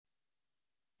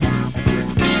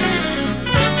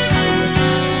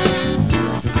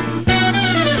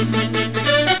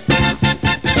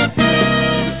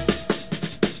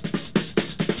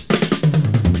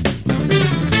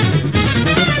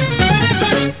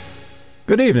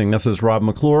Good evening. This is Rob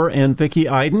McClure and Vicki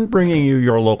Iden bringing you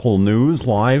your local news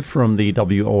live from the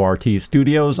WORT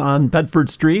studios on Bedford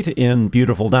Street in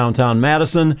beautiful downtown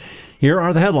Madison. Here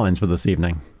are the headlines for this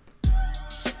evening.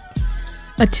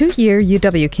 A 2-year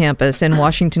UW campus in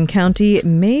Washington County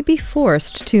may be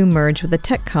forced to merge with a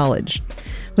tech college.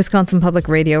 Wisconsin Public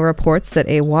Radio reports that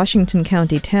a Washington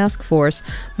County task force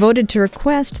voted to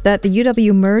request that the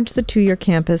UW merge the 2-year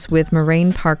campus with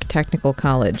Moraine Park Technical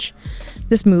College.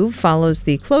 This move follows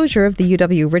the closure of the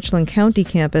UW Richland County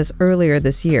campus earlier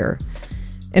this year.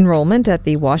 Enrollment at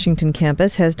the Washington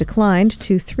campus has declined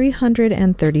to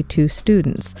 332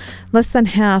 students, less than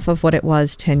half of what it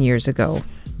was 10 years ago.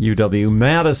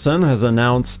 UW-Madison has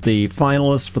announced the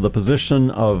finalists for the position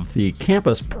of the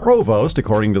campus provost,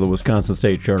 according to the Wisconsin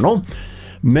State Journal.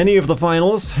 Many of the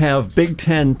finalists have Big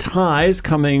Ten ties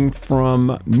coming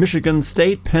from Michigan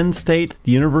State, Penn State,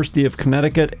 the University of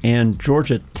Connecticut, and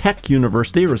Georgia Tech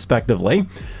University, respectively.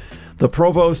 The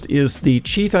provost is the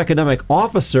chief academic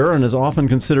officer and is often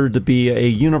considered to be a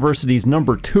university's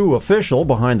number 2 official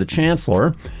behind the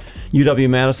chancellor.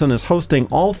 UW-Madison is hosting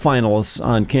all finalists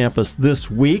on campus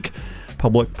this week.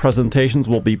 Public presentations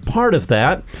will be part of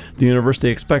that. The university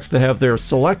expects to have their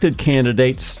selected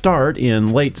candidates start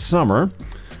in late summer.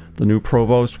 The new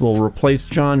provost will replace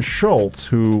John Schultz,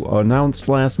 who announced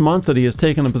last month that he has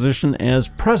taken a position as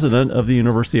president of the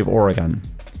University of Oregon.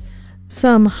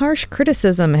 Some harsh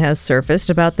criticism has surfaced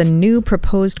about the new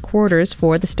proposed quarters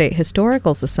for the State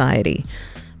Historical Society.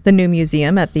 The new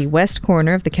museum at the west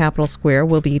corner of the Capitol Square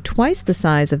will be twice the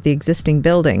size of the existing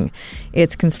building.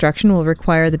 Its construction will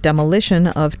require the demolition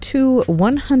of 2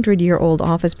 100-year-old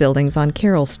office buildings on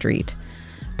Carroll Street.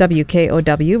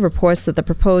 WKOW reports that the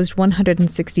proposed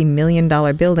 $160 million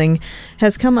building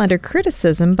has come under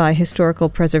criticism by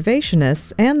historical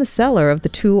preservationists and the seller of the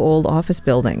 2 old office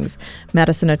buildings,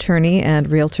 Madison attorney and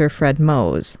realtor Fred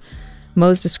Mose.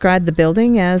 Mose described the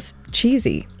building as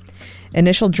cheesy.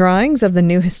 Initial drawings of the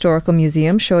new historical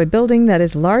museum show a building that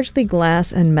is largely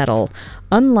glass and metal,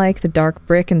 unlike the dark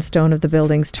brick and stone of the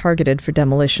buildings targeted for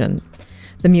demolition.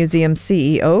 The museum's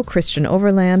CEO, Christian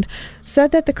Overland,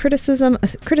 said that the criticism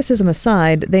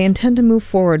aside, they intend to move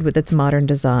forward with its modern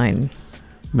design.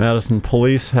 Madison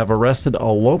police have arrested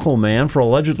a local man for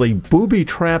allegedly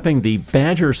booby-trapping the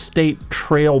Badger State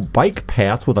Trail bike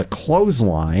path with a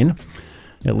clothesline.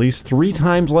 At least 3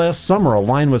 times last summer, a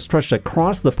line was stretched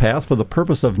across the path for the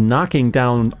purpose of knocking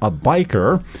down a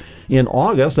biker. In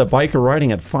August, a biker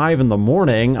riding at 5 in the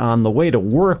morning on the way to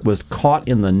work was caught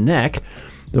in the neck.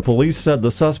 The police said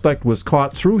the suspect was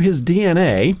caught through his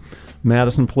DNA.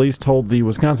 Madison police told the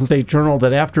Wisconsin State Journal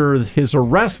that after his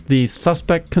arrest, the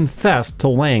suspect confessed to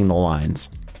laying the lines.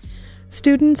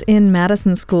 Students in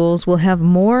Madison schools will have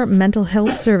more mental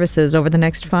health services over the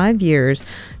next 5 years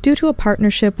due to a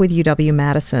partnership with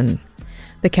UW-Madison.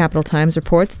 The Capital Times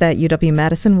reports that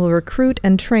UW-Madison will recruit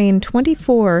and train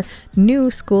 24 new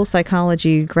school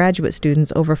psychology graduate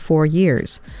students over 4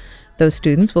 years. Those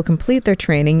students will complete their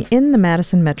training in the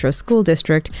Madison Metro School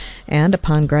District and,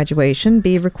 upon graduation,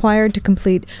 be required to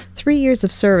complete 3 years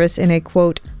of service in a,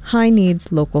 quote,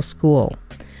 high-needs local school.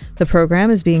 The program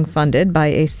is being funded by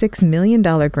a $6 million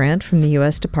grant from the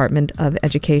U.S. Department of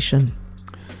Education.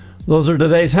 Those are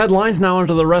today's headlines. Now on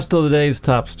to the rest of the day's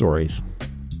top stories.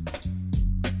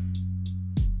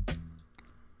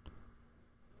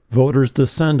 Voters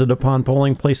descended upon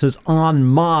polling places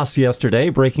en masse yesterday,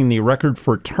 breaking the record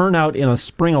for turnout in a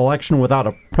spring election without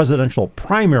a presidential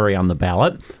primary on the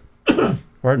ballot.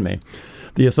 Pardon me.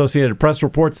 The Associated Press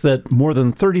reports that more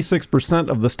than 36%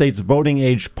 of the state's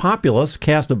voting-age populace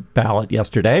cast a ballot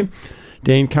yesterday.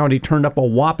 Dane County turned up a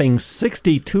whopping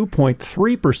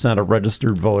 62.3% of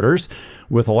registered voters,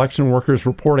 with election workers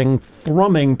reporting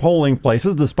thrumming polling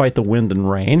places despite the wind and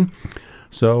rain.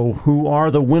 So who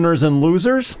are the winners and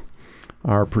losers?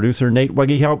 Our producer Nate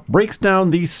Wegehout breaks down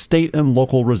these state and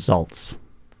local results.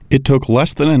 It took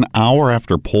less than an hour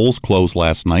after polls closed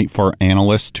last night for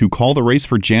analysts to call the race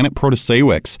for Janet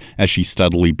Protasiewicz as she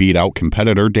steadily beat out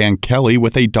competitor Dan Kelly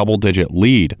with a double-digit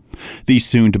lead. The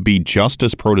soon-to-be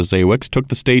Justice Protasiewicz took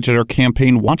the stage at her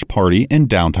campaign watch party in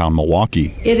downtown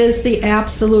Milwaukee. It is the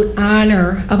absolute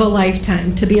honor of a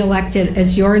lifetime to be elected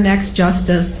as your next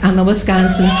justice on the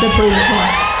Wisconsin Supreme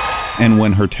Court. And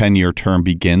when her 10-year term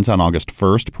begins on August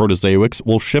 1st, Protasiewicz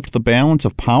will shift the balance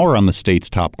of power on the state's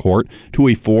top court to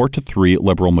a 4-3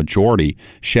 liberal majority,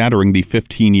 shattering the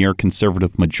 15-year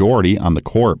conservative majority on the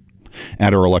court.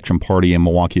 At her election party in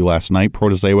Milwaukee last night,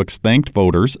 Protasiewicz thanked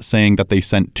voters, saying that they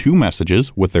sent 2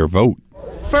 messages with their vote.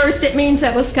 First, it means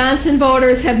that Wisconsin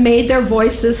voters have made their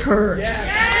voices heard.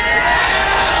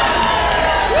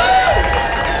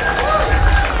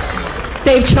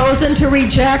 They've chosen to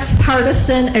reject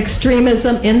partisan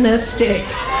extremism in this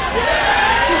state.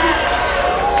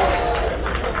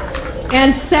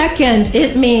 And second,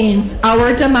 it means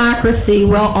our democracy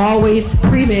will always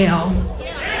prevail.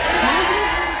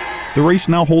 The race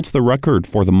now holds the record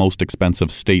for the most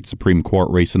expensive state Supreme Court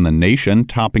race in the nation,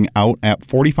 topping out at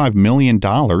 $45 million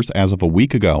as of a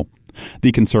week ago.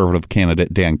 The conservative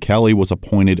candidate Dan Kelly was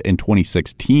appointed in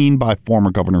 2016 by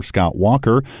former Governor Scott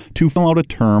Walker to fill out a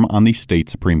term on the state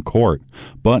Supreme Court,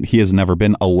 but he has never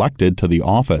been elected to the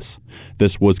office.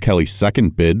 This was Kelly's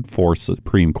second bid for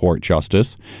Supreme Court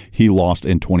justice. He lost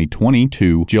in 2020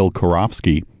 to Jill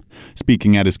Karofsky.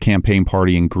 Speaking at his campaign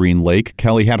party in Green Lake,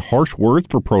 Kelly had harsh words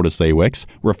for Protasiewicz,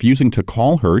 refusing to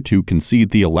call her to concede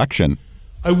the election.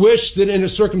 I wish that in a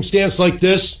circumstance like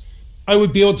this, I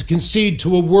would be able to concede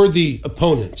to a worthy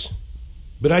opponent,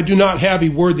 but I do not have a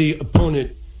worthy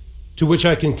opponent to which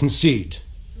I can concede.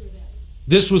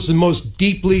 This was the most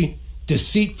deeply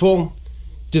deceitful,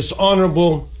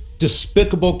 dishonorable,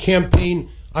 despicable campaign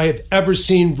I have ever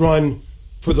seen run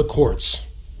for the courts.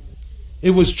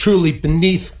 It was truly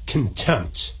beneath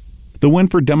contempt. The win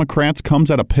for Democrats comes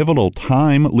at a pivotal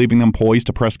time, leaving them poised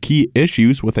to press key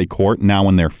issues with a court now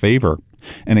in their favor.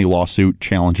 In a lawsuit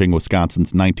challenging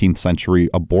Wisconsin's 19th century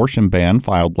abortion ban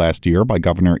filed last year by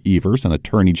Governor Evers and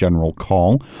Attorney General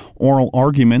Call, oral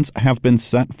arguments have been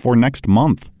set for next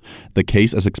month. The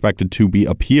case is expected to be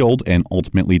appealed and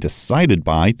ultimately decided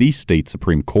by the state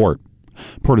Supreme Court.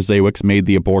 Protasiewicz made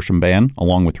the abortion ban,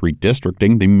 along with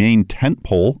redistricting, the main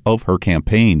tentpole of her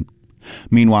campaign.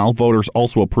 Meanwhile, voters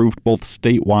also approved both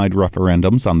statewide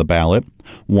referendums on the ballot.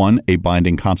 One, a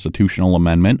binding constitutional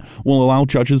amendment, will allow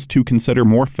judges to consider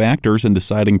more factors in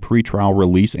deciding pretrial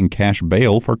release and cash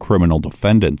bail for criminal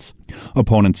defendants.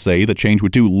 Opponents say the change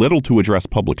would do little to address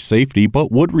public safety,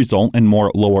 but would result in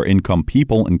more lower-income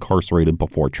people incarcerated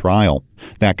before trial.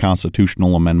 That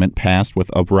constitutional amendment passed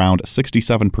with around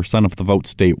 67% of the vote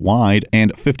statewide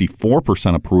and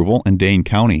 54% approval in Dane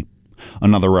County.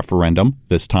 Another referendum,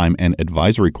 this time an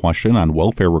advisory question on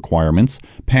welfare requirements,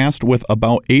 passed with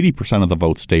about 80% of the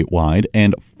vote statewide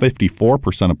and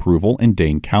 54% approval in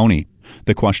Dane County.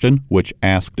 The question, which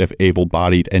asked if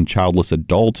able-bodied and childless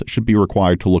adults should be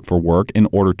required to look for work in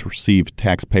order to receive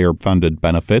taxpayer-funded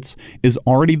benefits, is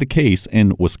already the case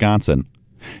in Wisconsin.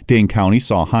 Dane County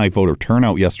saw high voter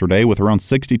turnout yesterday with around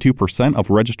 62%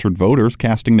 of registered voters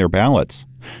casting their ballots.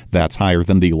 That's higher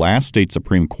than the last state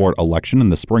Supreme Court election in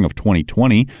the spring of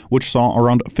 2020, which saw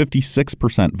around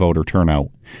 56% voter turnout.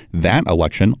 That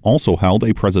election also held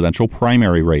a presidential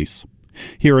primary race.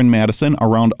 Here in Madison,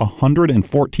 around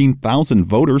 114,000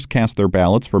 voters cast their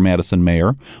ballots for Madison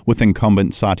mayor, with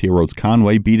incumbent Satya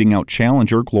Rhodes-Conway beating out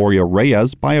challenger Gloria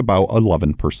Reyes by about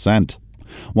 11%.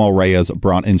 While Reyes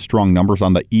brought in strong numbers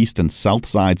on the east and south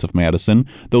sides of Madison,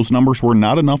 those numbers were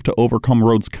not enough to overcome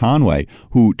Rhodes-Conway,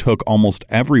 who took almost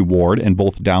every ward in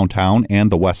both downtown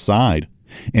and the west side.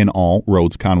 In all,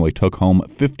 Rhodes-Conway took home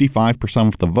 55%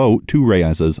 of the vote to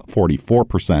Reyes's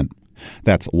 44%.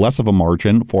 That's less of a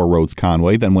margin for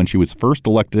Rhodes-Conway than when she was first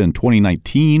elected in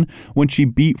 2019, when she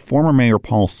beat former Mayor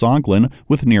Paul Soglin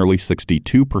with nearly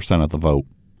 62% of the vote.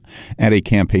 At a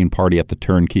campaign party at the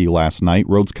Turnkey last night,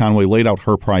 Rhodes-Conway laid out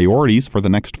her priorities for the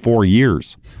next 4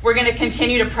 years. We're going to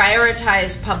continue to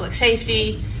prioritize public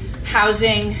safety,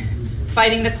 housing,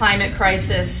 fighting the climate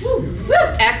crisis,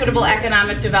 equitable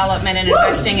economic development, and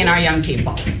investing in our young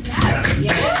people.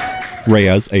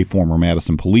 Reyes, a former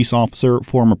Madison police officer,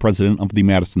 former president of the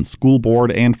Madison School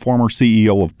Board, and former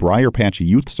CEO of Briar Patch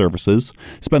Youth Services,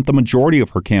 spent the majority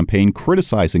of her campaign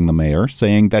criticizing the mayor,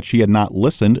 saying that she had not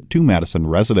listened to Madison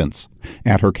residents.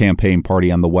 At her campaign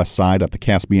party on the west side at the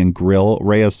Caspian Grill,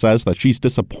 Reyes says that she's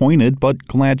disappointed but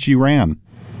glad she ran.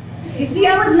 You see,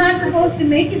 I was not supposed to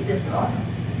make it this far.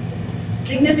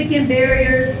 Significant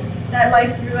barriers that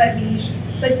life threw at me,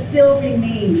 but still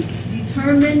remained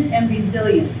determined and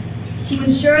resilient to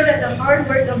ensure that the hard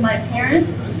work of my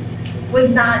parents was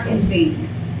not in vain.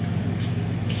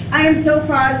 I am so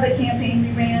proud of the campaign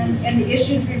we ran and the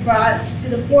issues we brought to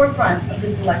the forefront of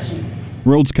this election.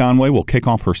 Rhodes-Conway will kick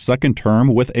off her second term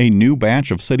with a new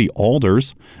batch of city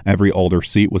alders. Every alder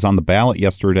seat was on the ballot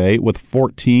yesterday, with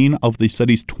 14 of the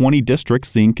city's 20 districts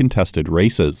seeing contested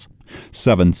races.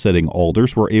 7 sitting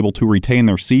alders were able to retain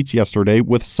their seats yesterday,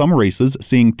 with some races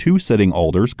seeing 2 sitting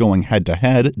alders going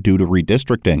head-to-head due to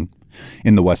redistricting.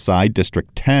 In the West Side,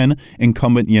 District 10,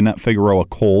 incumbent Yannette Figueroa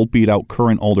Cole beat out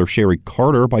current Alder Sherry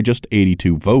Carter by just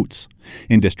 82 votes.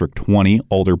 In District 20,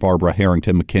 Alder Barbara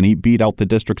Harrington McKinney beat out the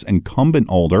district's incumbent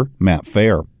Alder, Matt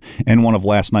Fair. And one of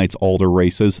last night's Alder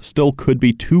races still could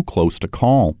be too close to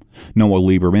call. Noah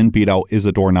Lieberman beat out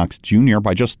Isidore Knox Jr.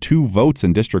 by just 2 votes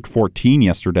in District 14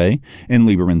 yesterday, and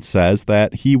Lieberman says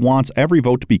that he wants every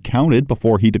vote to be counted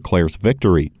before he declares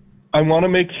victory. I want to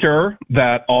make sure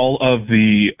that all of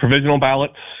the provisional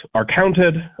ballots are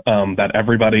counted, that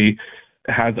everybody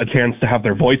has a chance to have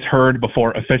their voice heard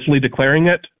before officially declaring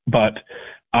it. But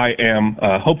I am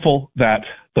hopeful that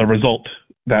the result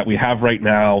that we have right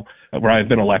now, where I've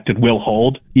been elected, will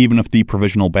hold. Even if the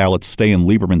provisional ballots stay in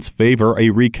Lieberman's favor,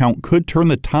 a recount could turn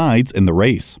the tides in the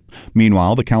race.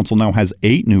 Meanwhile, the council now has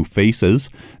 8 new faces.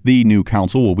 The new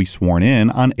council will be sworn in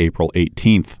on April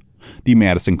 18th. The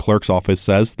Madison Clerk's Office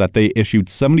says that they issued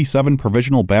 77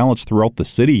 provisional ballots throughout the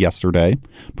city yesterday.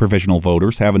 Provisional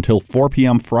voters have until 4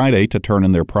 p.m. Friday to turn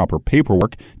in their proper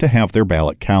paperwork to have their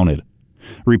ballot counted.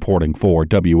 Reporting for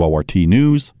WORT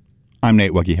News, I'm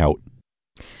Nate Weggehout.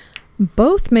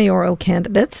 Both mayoral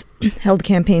candidates held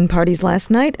campaign parties last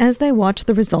night as they watched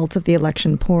the results of the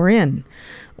election pour in.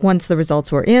 Once the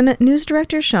results were in, news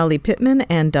director Shali Pittman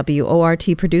and WORT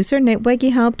producer Nate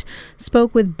Weggehout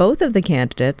spoke with both of the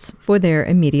candidates for their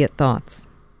immediate thoughts.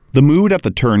 The mood at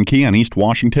the Turnkey on East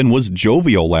Washington was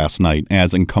jovial last night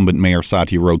as incumbent Mayor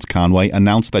Sati Rhodes-Conway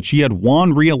announced that she had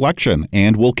won re-election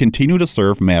and will continue to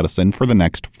serve Madison for the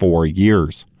next 4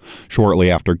 years.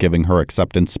 Shortly after giving her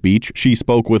acceptance speech, she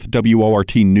spoke with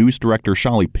WORT news director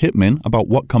Shali Pittman about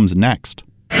what comes next.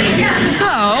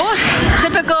 So,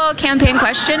 typical campaign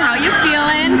question, how you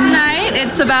feeling tonight?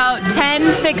 It's about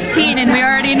 10:16 and we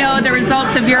already know the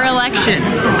results of your election.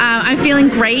 I'm feeling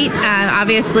great.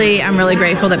 Obviously, I'm really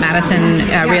grateful that Madison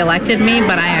reelected me,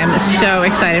 but I am so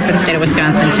excited for the state of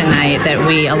Wisconsin tonight that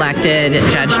we elected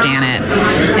Judge Janet.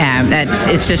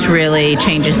 It just really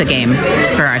changes the game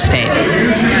for our state.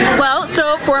 Well,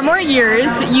 so 4 more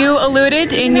years, you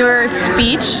alluded in your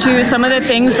speech to some of the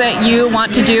things that you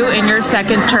want to do in your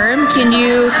second term. Can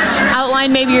you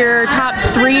outline maybe your top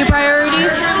 3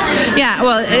 priorities? Yeah,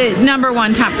 well, number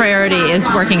 1 top priority is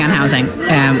working on housing.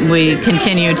 We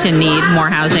continue to need more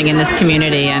housing in this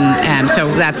community, and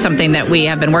so that's something that we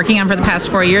have been working on for the past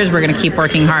 4 years. We're going to keep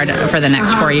working hard for the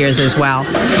next 4 years as well.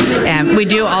 We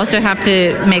do also have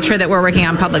to make sure that we're working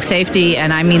on public safety,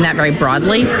 and I mean that very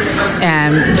broadly,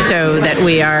 so that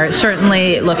we are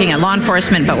certainly looking at law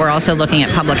enforcement, but we're also looking at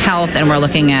public health, and we're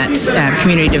looking at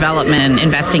community development and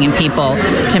investing in people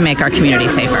to make our community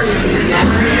safer.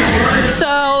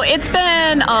 So it's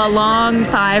been a long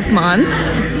 5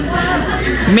 months.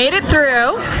 Made it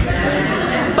through.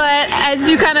 But as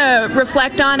you kind of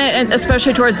reflect on it, and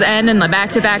especially towards the end and the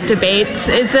back-to-back debates,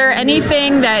 is there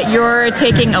anything that you're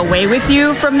taking away with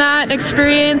you from that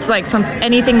experience? Like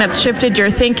anything that's shifted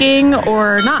your thinking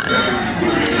or not?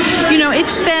 You know,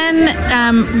 it's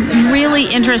been really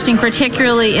interesting,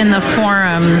 particularly in the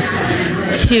forums,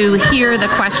 to hear the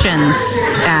questions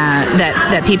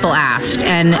that people asked,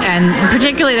 and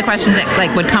particularly the questions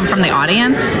that would come from the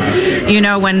audience. You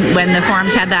know, when the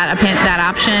forums had that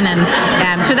option,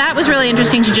 and so that was really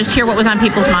interesting to just hear what was on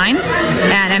people's minds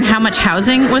and how much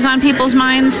housing was on people's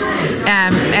minds,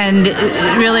 and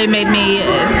it really made me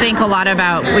think a lot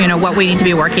about what we need to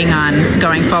be working on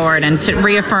going forward, and so it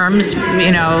reaffirms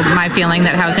my feeling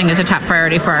that housing is a top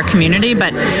priority for our community.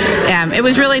 But it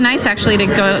was really nice actually to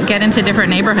go get into different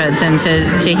neighborhoods and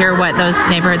to hear what those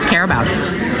neighborhoods care about.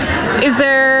 Is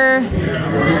there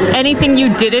anything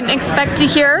you didn't expect to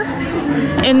hear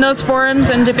in those forums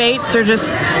and debates, or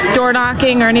just door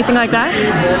knocking or anything like that?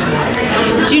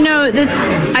 Do you know that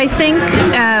I think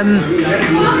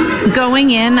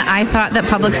going in, I thought that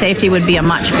public safety would be a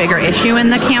much bigger issue in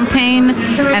the campaign,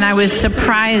 and I was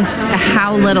surprised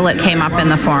how little it came up in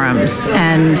the forums.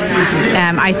 And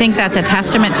I think that's a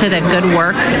testament to the good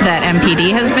work that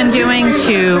MPD has been doing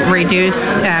to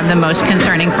reduce the most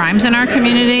concerning crimes in our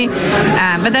community.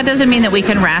 But that doesn't mean that we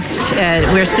can rest.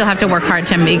 We still have to work hard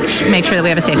to make sure that we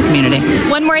have a safe community.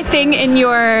 One more thing in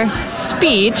your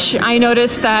speech, I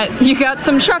noticed that you got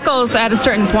some chuckles at a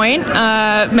certain point,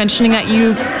 mentioning that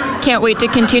you can't wait to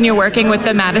continue working with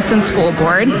the Madison School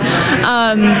Board.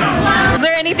 Is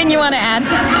there anything you want to add?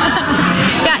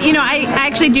 Yeah, I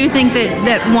actually do think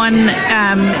that one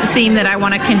theme that I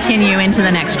want to continue into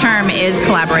the next term is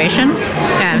collaboration.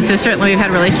 So certainly we've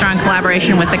had really strong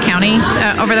collaboration with the county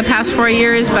over the past 4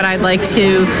 years, but I'd like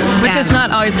to... Which has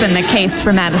not always been the case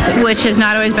for Madison. Which has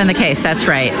not always been the case, that's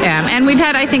right. And we've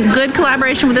had, I think, good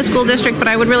collaboration with the school district, but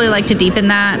I would really like to deepen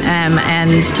that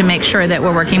and to make sure that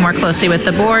we're working more closely with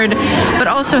the board, but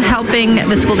also helping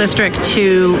the school district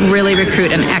to really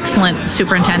recruit an excellent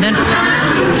superintendent.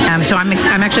 So I'm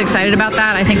actually excited about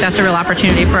that. I think that's a real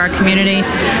opportunity for our community.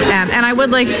 And I would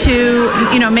like to,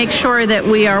 make sure that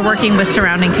we are working with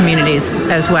surrounding communities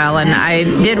as well. And I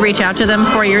did reach out to them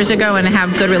 4 years ago and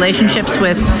have good relationships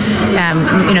with,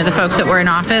 the folks that were in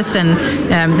office. And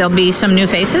there'll be some new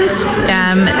faces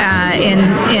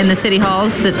in the city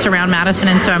halls that surround Madison.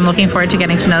 And so I'm looking forward to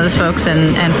getting to know those folks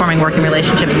and forming working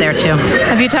relationships there too.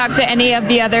 Have you talked to any of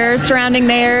the other surrounding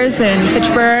mayors in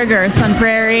Fitchburg or Sun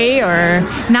Prairie or?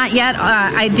 Not yet.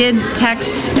 I did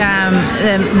text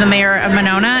the mayor of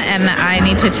Monona, and I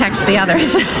need to text the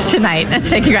others tonight and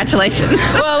say congratulations.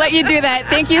 Well, I'll let you do that.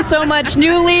 Thank you so much,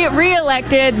 newly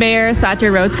re-elected Mayor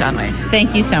Satya Rhodes-Conway.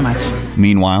 Thank you so much.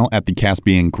 Meanwhile, at the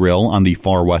Caspian Grill on the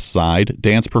far west side,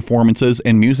 dance performances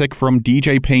and music from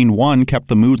DJ Payne 1 kept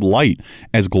the mood light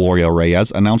as Gloria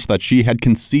Reyes announced that she had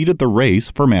conceded the race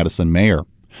for Madison mayor.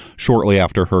 Shortly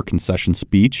after her concession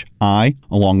speech, I,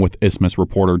 along with Isthmus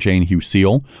reporter Jane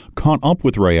Hugh-Seal, caught up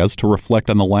with Reyes to reflect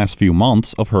on the last few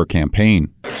months of her campaign.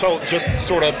 So just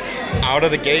sort of out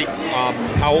of the gate,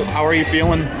 how are you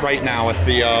feeling right now with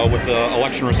the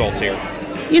election results here?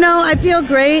 I feel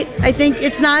great. I think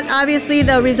it's not obviously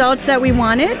the results that we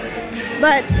wanted,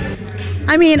 but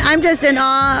I'm just in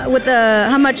awe with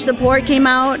how much support came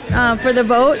out for the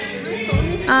votes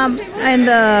and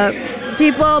the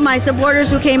people, my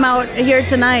supporters who came out here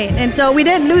tonight. And so we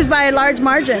didn't lose by a large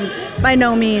margin, by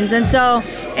no means. And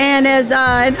as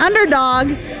an underdog,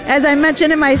 as I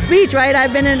mentioned in my speech, right,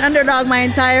 I've been an underdog my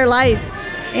entire life.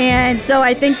 And so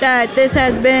I think that this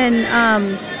has been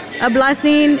a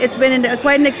blessing. It's been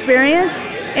quite an experience.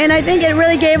 And I think it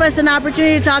really gave us an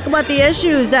opportunity to talk about the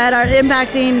issues that are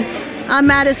impacting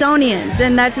Madisonians.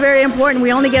 And that's very important.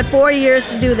 We only get 4 years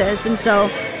to do this. And so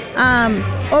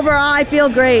overall, I feel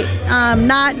great.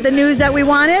 Not the news that we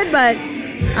wanted, but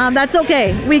that's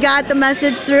okay. We got the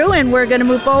message through, and we're going to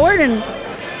move forward, and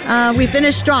we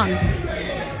finished strong.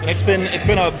 It's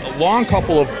been a long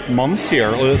couple of months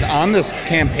here on this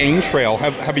campaign trail.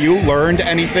 Have you learned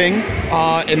anything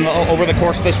over the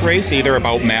course of this race, either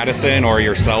about Madison or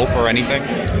yourself or anything?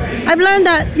 I've learned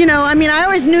that, I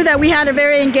always knew that we had a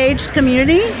very engaged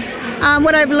community.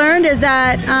 What I've learned is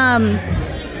that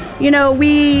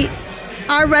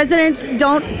our residents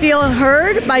don't feel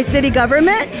heard by city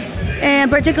government, and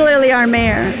particularly our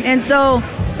mayor. And so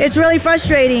it's really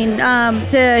frustrating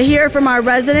to hear from our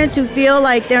residents who feel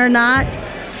like they're not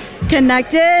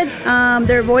connected,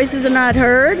 their voices are not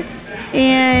heard,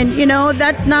 and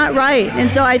that's not right. And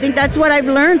so I think that's what I've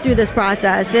learned through this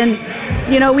process. And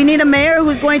we need a mayor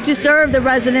who's going to serve the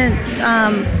residents,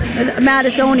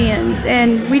 Madisonians,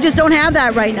 and we just don't have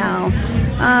that right now.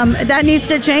 That needs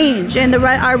to change, and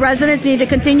our residents need to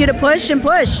continue to push and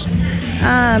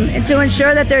to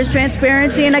ensure that there's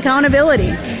transparency and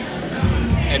accountability.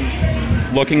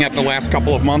 And looking at the last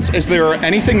couple of months, is there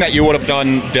anything that you would have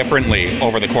done differently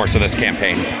over the course of this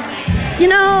campaign?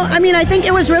 I think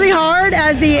it was really hard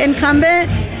as the incumbent,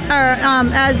 or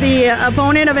as the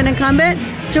opponent of an incumbent,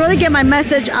 to really get my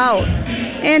message out.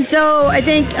 And so I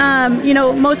think,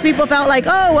 most people felt like,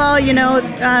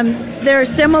 they're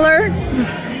similar.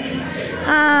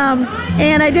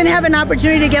 And I didn't have an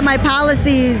opportunity to get my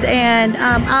policies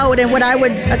out and what I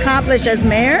would accomplish as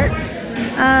mayor.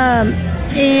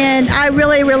 And I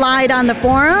really relied on the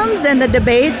forums and the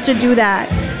debates to do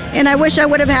that. And I wish I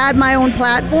would have had my own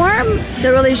platform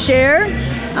to really share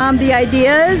the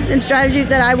ideas and strategies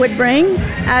that I would bring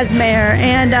as mayor.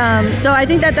 And so I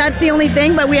think that's the only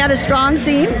thing, but we had a strong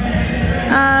team,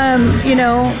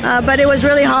 but it was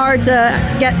really hard to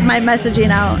get my messaging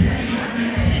out.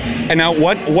 And now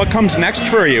what comes next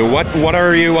for you?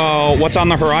 What's on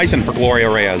the horizon for Gloria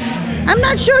Reyes? I'm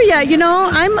not sure yet.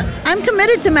 I'm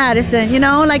committed to Madison.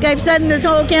 Like I've said in this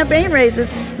whole campaign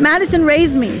races, Madison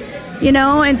raised me.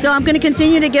 And so I'm going to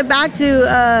continue to give back to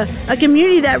a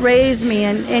community that raised me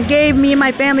and gave me and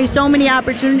my family so many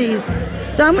opportunities.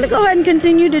 So I'm going to go ahead and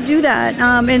continue to do that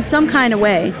in some kind of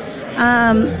way.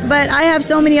 But I have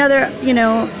so many other,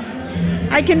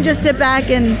 I can just sit back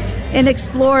and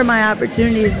explore my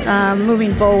opportunities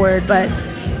moving forward. But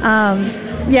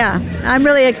I'm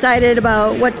really excited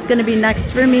about what's going to be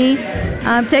next for me.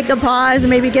 Take a pause and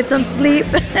maybe get some sleep.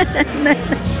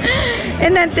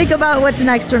 and then think about what's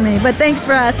next for me. But thanks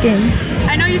for asking.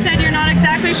 I know you said you're not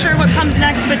exactly sure what comes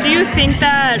next, but do you think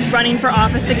that running for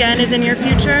office again is in your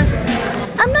future?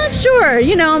 I'm not sure.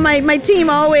 My team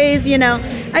always,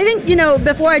 I think,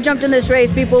 before I jumped in this race,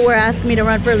 people were asking me to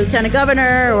run for lieutenant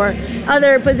governor or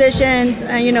other positions,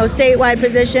 statewide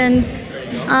positions.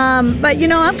 But,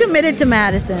 I'm committed to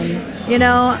Madison,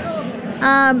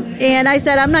 and I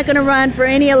said I'm not going to run for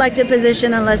any elected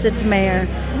position unless it's mayor,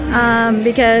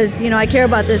 because, I care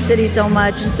about this city so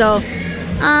much. And so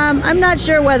I'm not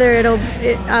sure whether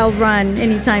I'll run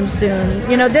anytime soon.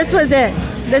 This was it.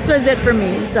 This was it for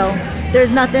me. So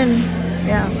there's nothing,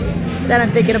 that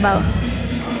I'm thinking about.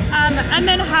 And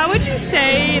then how would you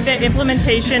say the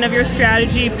implementation of your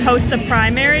strategy post the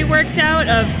primary worked out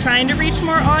of trying to reach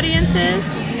more audiences?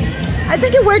 I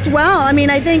think it worked well. I mean,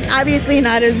 I think obviously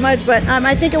not as much, but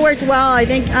I think it worked well. I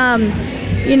think,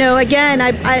 again,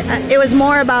 it was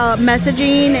more about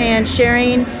messaging and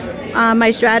sharing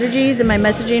my strategies and my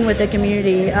messaging with the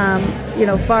community,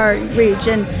 far reach.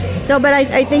 And so, but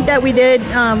I think that we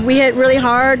hit really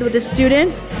hard with the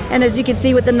students. And as you can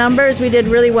see with the numbers, we did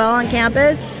really well on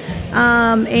campus.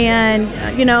 I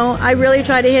really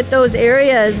try to hit those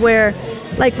areas where,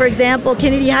 like, for example,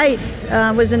 Kennedy Heights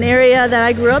was an area that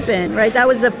I grew up in, right? That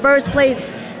was the first place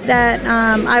that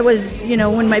I was,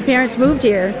 when my parents moved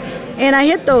here. And I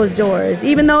hit those doors,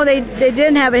 even though they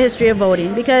didn't have a history of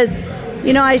voting, because,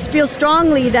 I feel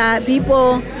strongly that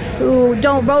people who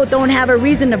don't vote don't have a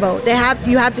reason to vote.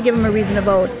 You have to give them a reason to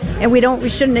vote, and we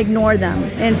shouldn't ignore them.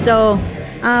 And so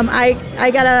I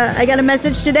got a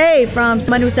message today from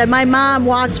someone who said, my mom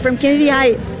walked from Kennedy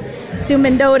Heights to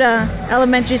Mendota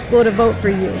Elementary School to vote for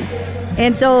you.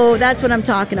 And so that's what I'm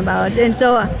talking about. And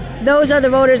so those are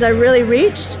the voters I really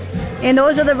reached, and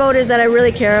those are the voters that I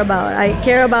really care about. I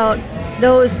care about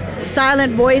those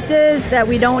silent voices that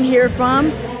we don't hear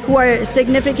from, who are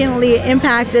significantly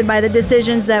impacted by the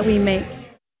decisions that we make.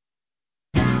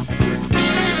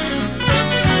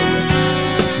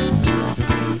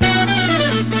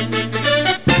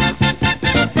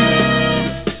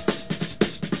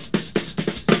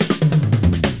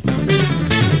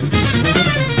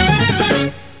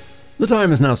 The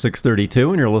time is now 6:32,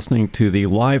 and you're listening to the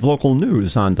live local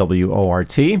news on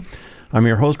WORT. I'm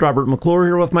your host, Robert McClure,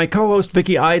 here with my co-host,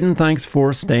 Vicki Iden. Thanks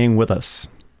for staying with us.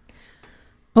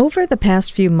 Over the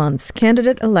past few months,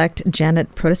 candidate-elect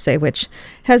Janet Protasiewicz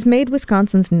has made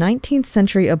Wisconsin's 19th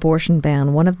century abortion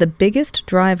ban one of the biggest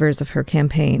drivers of her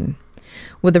campaign.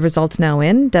 With the results now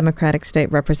in, Democratic State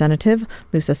Representative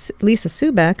Lisa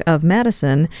Subeck of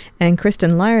Madison and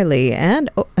Kristen Lyerly, and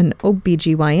an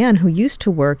OBGYN who used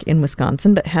to work in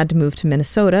Wisconsin but had to move to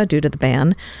Minnesota due to the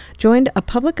ban, joined a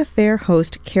public affair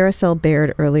host Carousel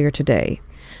Baird earlier today.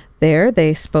 There,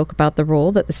 they spoke about the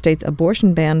role that the state's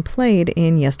abortion ban played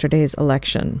in yesterday's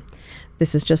election.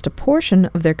 This is just a portion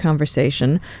of their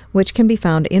conversation, which can be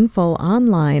found in full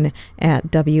online at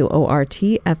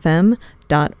WORTFM.org.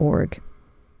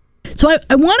 So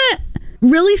I want to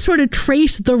really sort of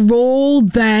trace the role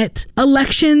that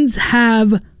elections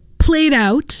have played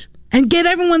out and get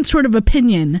everyone's sort of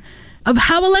opinion of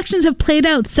how elections have played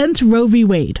out since Roe v.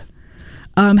 Wade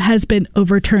has been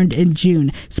overturned in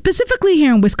June. Specifically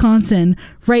here in Wisconsin,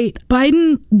 right?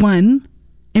 Biden won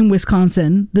in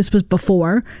Wisconsin. This was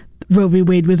before Roe v.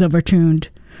 Wade was overturned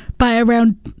by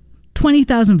around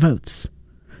 20,000 votes.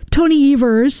 Tony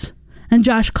Evers and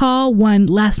Josh Kaul won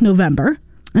last November,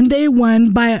 and they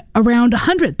won by around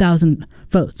 100,000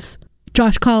 votes.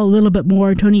 Josh Kaul a little bit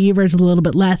more, Tony Evers a little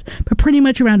bit less, but pretty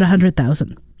much around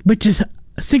 100,000, which is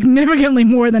significantly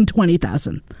more than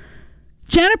 20,000.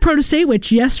 Janet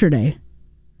Protasiewicz yesterday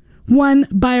won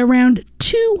by around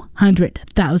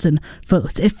 200,000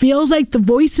 votes. It feels like the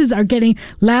voices are getting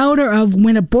louder of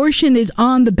when abortion is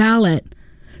on the ballot.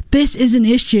 This is an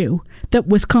issue that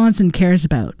Wisconsin cares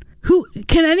about.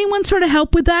 Can anyone sort of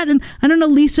help with that? And I don't know,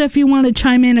 Lisa, if you want to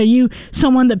chime in, are you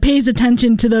someone that pays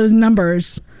attention to those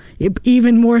numbers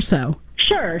even more so?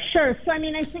 Sure. So,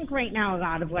 I think right now a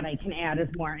lot of what I can add is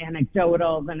more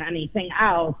anecdotal than anything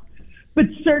else. But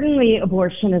certainly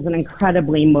abortion is an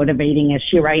incredibly motivating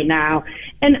issue right now.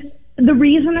 And the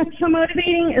reason it's so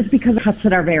motivating is because it cuts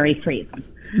at our very freedom.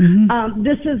 Mm-hmm.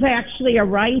 This is actually a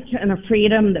right and a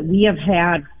freedom that we have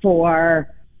had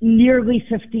for nearly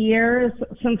 50 years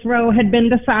since Roe had been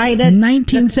decided.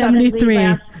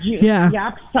 1973.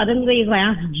 Suddenly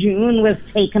last June was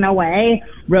taken away.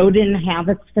 Roe didn't have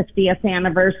its 50th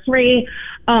anniversary.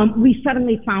 We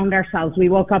suddenly found ourselves, we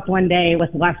woke up one day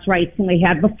with less rights than we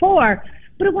had before.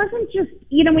 But it wasn't just,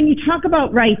 when you talk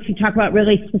about rights, you talk about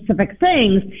really specific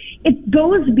things. It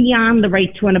goes beyond the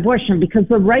right to an abortion, because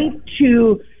the right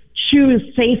to choose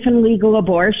safe and legal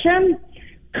abortion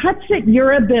cuts at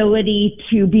your ability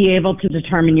to be able to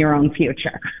determine your own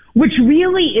future, which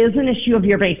really is an issue of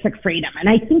your basic freedom. And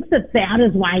I think that that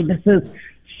is why this is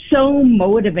so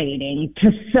motivating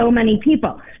to so many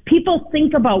people. People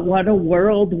think about what a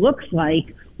world looks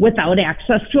like without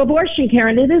access to abortion care,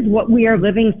 and it is what we are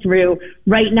living through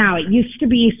right now. It used to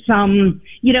be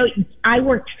I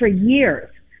worked for years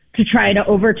to try to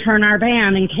overturn our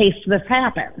ban in case this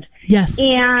happened. Yes.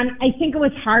 And I think it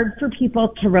was hard for people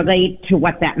to relate to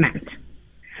what that meant.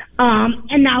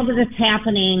 And now that it's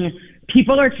happening,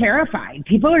 people are terrified.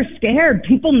 People are scared.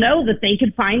 People know that they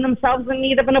could find themselves in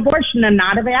need of an abortion and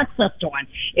not have access to one.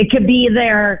 It could be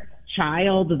their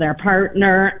child, their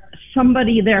partner,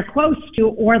 somebody they're close to,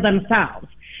 or themselves.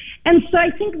 And so I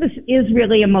think this is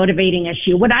really a motivating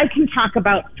issue. What I can talk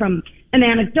about from an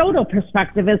anecdotal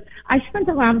perspective is I spent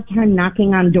a lot of time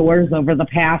knocking on doors over the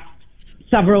past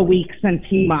several weeks and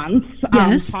few months,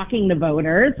 talking to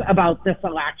voters about this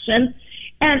election.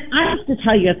 And I have to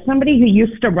tell you, as somebody who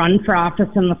used to run for office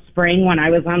in the spring when I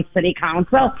was on city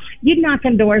council, you'd knock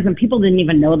on doors and people didn't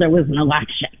even know there was an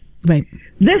election. Right.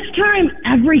 This time,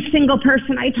 every single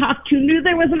person I talked to knew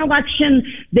there was an election.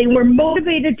 They were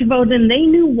motivated to vote, and they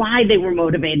knew why they were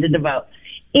motivated to vote.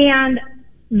 And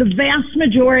the vast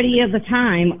majority of the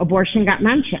time, abortion got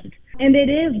mentioned. And it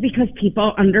is because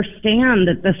people understand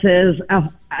that this is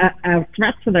a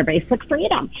threat to their basic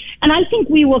freedom. And I think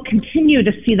we will continue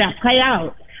to see that play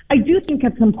out. I do think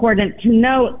it's important to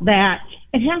note that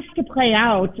it has to play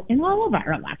out in all of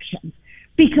our elections.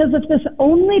 Because if this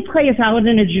only plays out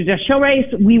in a judicial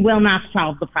race, we will not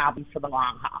solve the problem for the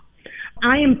long haul.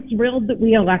 I am thrilled that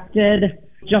we elected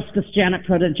Justice-elect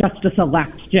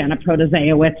Janet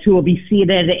Protasiewicz, who will be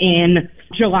seated in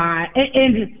July,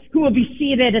 and who will be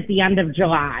seated at the end of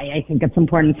July. I think it's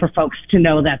important for folks to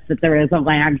know that there is a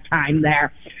lag time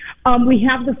there. We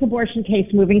have this abortion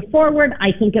case moving forward.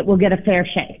 I think it will get a fair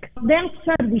shake. That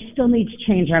said, we still need to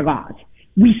change our laws.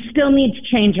 We still need to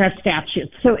change our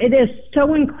statutes. So it is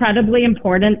so incredibly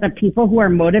important that people who are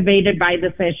motivated by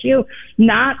this issue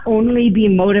not only be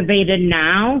motivated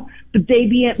now, but they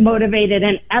be motivated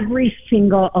in every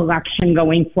single election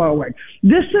going forward.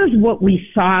 This is what we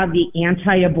saw the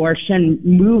anti-abortion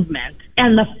movement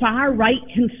and the far-right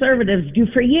conservatives do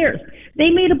for years. They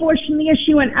made abortion the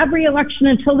issue in every election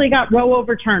until they got Roe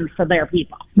overturned for their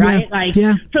people, right?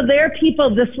 For their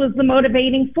people, this was the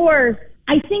motivating force.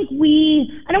 I think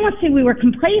I don't want to say we were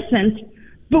complacent,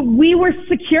 but we were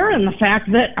secure in the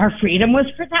fact that our freedom was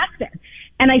protected.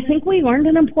 And I think we learned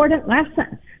an important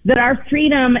lesson, that our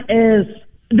freedom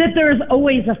that there is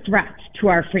always a threat to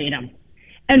our freedom.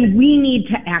 And we need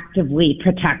to actively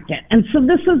protect it. And so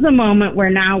this is a moment where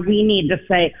now we need to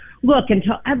say, look,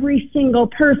 until every single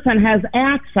person has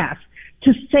access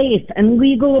to safe and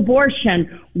legal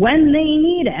abortion when they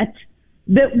need it,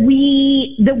 that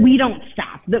we don't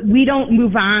stop, that we don't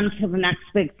move on to the next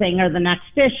big thing or the next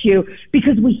issue,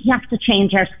 because we have to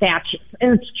change our statutes.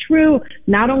 And it's true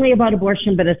not only about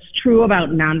abortion, but it's true about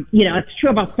it's true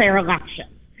about fair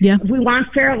elections. Yeah. If we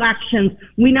want fair elections,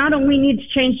 we not only need to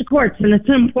change the courts, and it's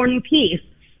an important piece,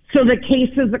 so that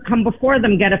cases that come before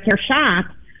them get a fair shot,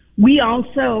 we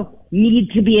also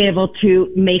need to be able to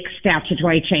make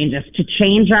statutory changes, to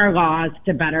change our laws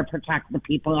to better protect the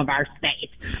people of our state,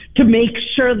 to make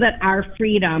sure that our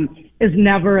freedom is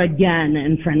never again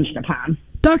infringed upon.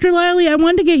 Dr. Liley, I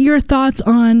wanted to get your thoughts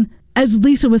on, as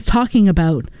Lisa was talking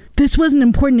about, this was an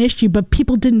important issue, but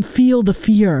people didn't feel the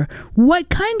fear. What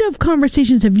kind of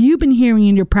conversations have you been hearing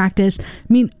in your practice? I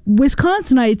mean,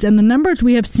 Wisconsinites and the numbers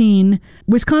we have seen,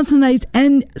 Wisconsinites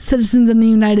and citizens in the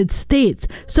United States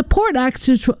support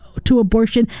access to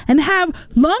abortion and have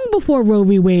long before Roe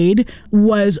v. Wade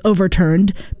was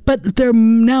overturned, but they're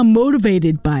now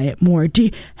motivated by it more.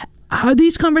 Are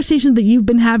these conversations that you've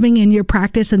been having in your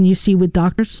practice and you see with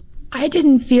doctors? I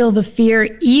didn't feel the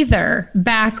fear either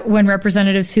back when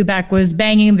Representative Subak was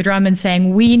banging the drum and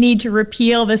saying, we need to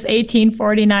repeal this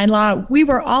 1849 law. We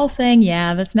were all saying,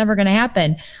 yeah, that's never going to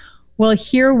happen. Well,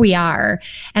 here we are.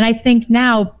 And I think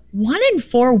now 1 in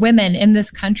 4 women in this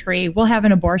country will have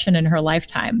an abortion in her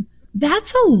lifetime.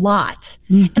 That's a lot.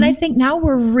 Mm-hmm. And I think now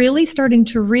we're really starting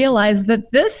to realize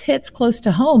that this hits close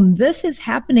to home. This is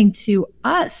happening to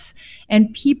us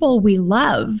and people we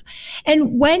love.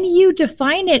 And when you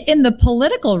define it in the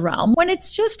political realm, when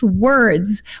it's just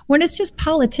words, when it's just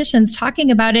politicians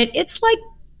talking about it, it's like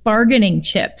bargaining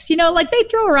chips. Like they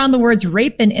throw around the words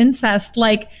rape and incest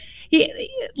like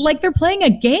they're playing a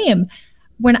game.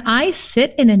 When I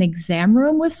sit in an exam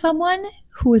room with someone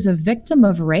who is a victim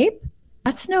of rape,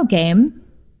 that's no game.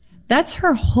 That's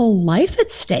her whole life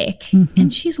at stake.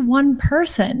 And she's one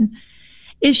person.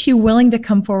 Is she willing to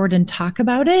come forward and talk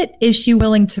about it? Is she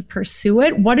willing to pursue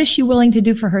it? What is she willing to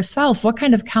do for herself? What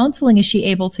kind of counseling is she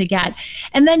able to get?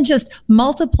 And then just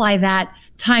multiply that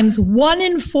times 1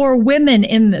 in 4 women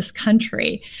in this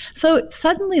country. So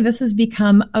suddenly this has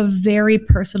become a very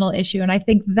personal issue. And I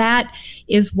think that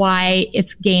is why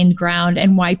it's gained ground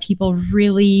and why people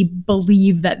really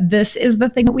believe that this is the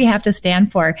thing that we have to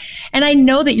stand for. And I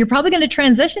know that you're probably going to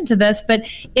transition to this, but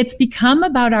it's become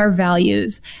about our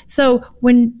values. So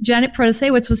when Janet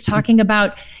Protasiewicz was talking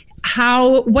about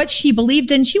what she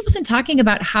believed in, she wasn't talking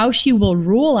about how she will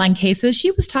rule on cases. She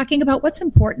was talking about what's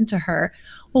important to her.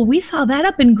 Well, we saw that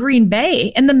up in Green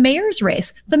Bay in the mayor's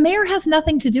race. The mayor has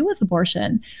nothing to do with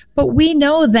abortion, but we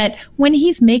know that when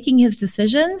he's making his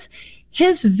decisions,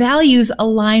 his values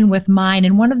align with mine.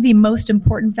 And one of the most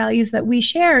important values that we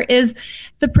share is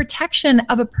the protection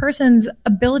of a person's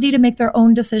ability to make their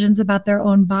own decisions about their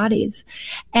own bodies.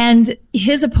 And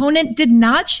his opponent did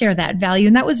not share that value,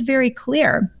 and that was very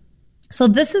clear. So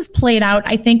this has played out,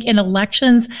 I think, in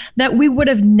elections that we would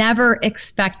have never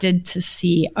expected to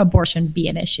see abortion be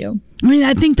an issue. I mean,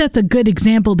 I think that's a good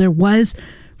example. There was,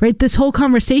 right, this whole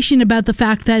conversation about the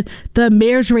fact that the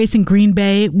mayor's race in Green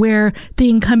Bay, where the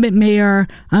incumbent mayor,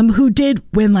 who did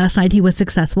win last night, he was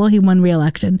successful, he won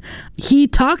re-election, he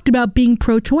talked about being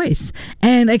pro-choice.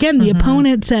 And again, the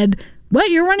opponent said, well,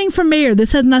 you're running for mayor.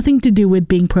 This has nothing to do with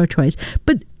being pro-choice.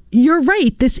 But you're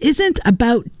right. This isn't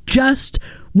about just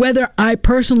whether I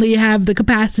personally have the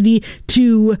capacity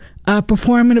to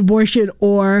perform an abortion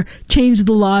or change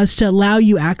the laws to allow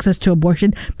you access to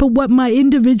abortion, but what my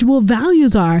individual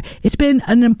values are. It's been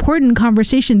an important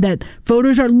conversation that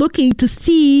voters are looking to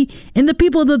see in the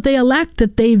people that they elect,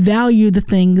 that they value the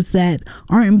things that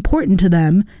are important to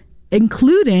them,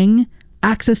 including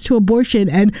access to abortion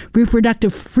and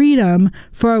reproductive freedom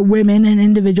for women and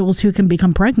individuals who can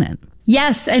become pregnant.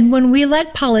 Yes, and when we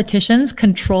let politicians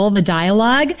control the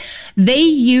dialogue, they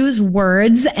use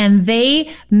words and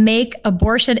they make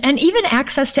abortion and even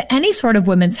access to any sort of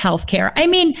women's health care. I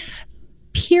mean,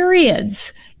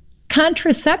 periods,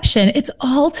 contraception, it's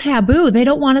all taboo. They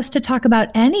don't want us to talk about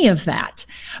any of that.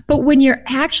 But when you're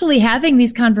actually having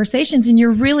these conversations and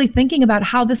you're really thinking about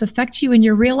how this affects you in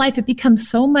your real life, it becomes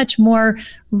so much more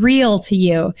real to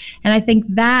you. And I think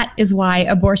that is why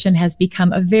abortion has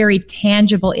become a very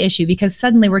tangible issue, because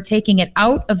suddenly we're taking it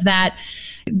out of that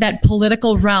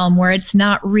political realm where it's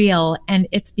not real, and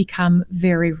it's become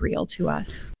very real to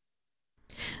us.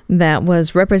 That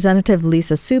was Representative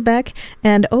Lisa Subeck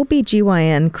and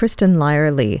OBGYN Kristen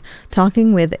Lyerly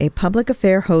talking with a public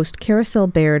affair host Carousel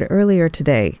Baird earlier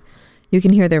today. You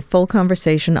can hear their full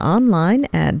conversation online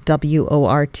at WORTFM.org.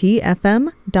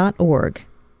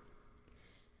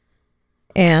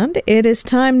 And it is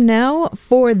time now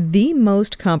for the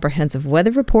most comprehensive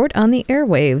weather report on the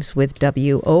airwaves with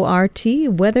WORT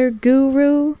weather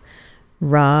guru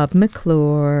Rob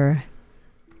McClure.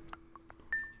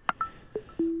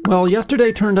 Well,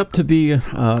 yesterday turned up to be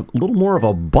a little more of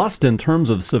a bust in terms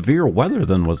of severe weather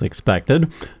than was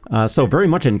expected. So very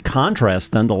much in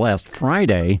contrast then to last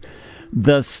Friday.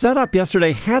 The setup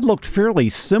yesterday had looked fairly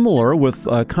similar, with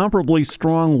comparably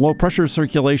strong low-pressure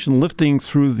circulation lifting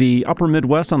through the upper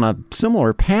Midwest on a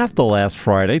similar path to last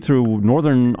Friday through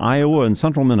northern Iowa and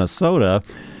central Minnesota,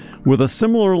 with a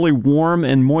similarly warm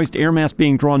and moist air mass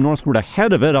being drawn northward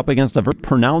ahead of it up against a very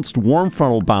pronounced warm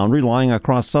frontal boundary lying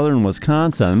across southern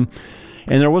Wisconsin.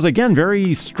 And there was, again,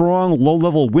 very strong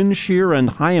low-level wind shear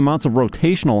and high amounts of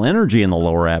rotational energy in the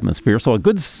lower atmosphere, so a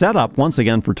good setup once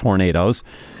again for tornadoes.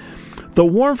 The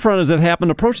warm front, as it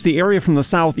happened, approached the area from the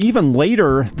south even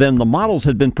later than the models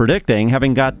had been predicting,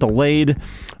 having got delayed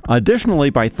additionally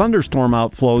by thunderstorm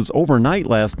outflows overnight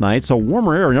last night. So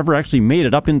warmer air never actually made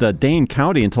it up into Dane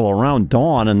County until around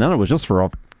dawn, and then it was just for a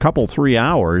couple, 3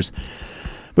 hours.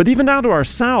 But even down to our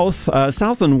south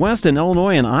and west in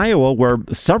Illinois and Iowa, where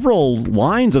several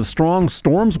lines of strong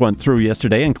storms went through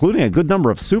yesterday, including a good number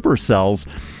of supercells,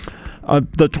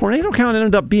 the tornado count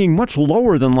ended up being much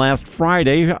lower than last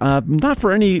Friday, not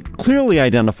for any clearly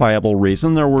identifiable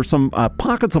reason. There were some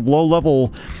pockets of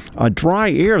low-level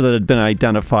dry air that had been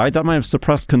identified. That might have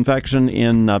suppressed convection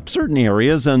in certain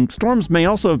areas, and storms may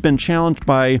also have been challenged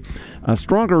by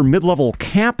stronger mid-level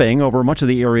capping over much of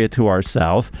the area to our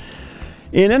south.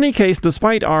 In any case,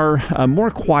 despite our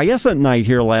more quiescent night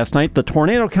here last night, the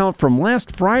tornado count from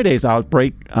last Friday's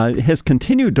outbreak has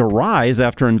continued to rise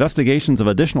after investigations of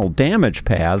additional damage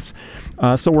paths.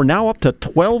 So we're now up to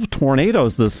 12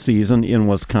 tornadoes this season in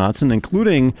Wisconsin,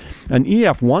 including an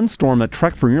EF1 storm that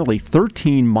trekked for nearly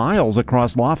 13 miles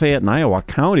across Lafayette and Iowa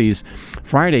counties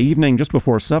Friday evening just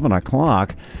before 7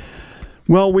 o'clock.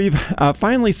 Well, we've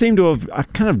finally seemed to have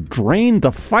kind of drained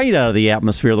the fight out of the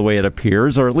atmosphere the way it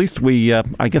appears, or at least we,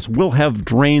 I guess, will have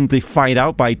drained the fight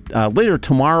out by later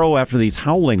tomorrow after these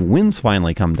howling winds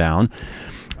finally come down.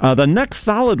 The next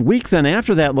solid week then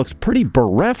after that looks pretty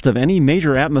bereft of any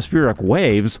major atmospheric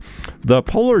waves. The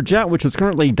polar jet, which is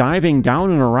currently diving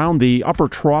down and around the upper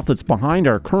trough that's behind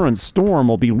our current storm,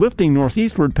 will be lifting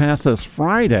northeastward past us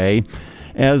Friday,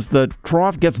 as the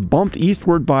trough gets bumped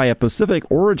eastward by a Pacific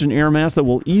origin air mass that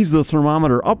will ease the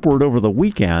thermometer upward over the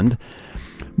weekend.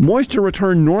 Moisture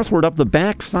return northward up the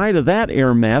back side of that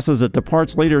air mass as it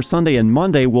departs later Sunday and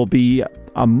Monday will be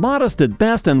modest at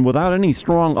best and without any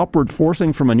strong upward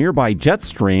forcing from a nearby jet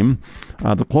stream,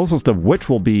 the closest of which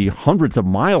will be hundreds of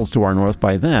miles to our north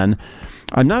by then.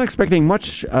 I'm not expecting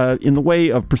much in the way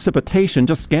of precipitation,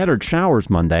 just scattered showers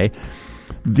Monday.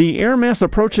 The air mass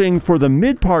approaching for the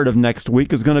mid part of next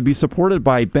week is going to be supported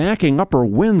by backing upper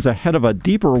winds ahead of a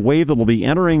deeper wave that will be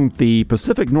entering the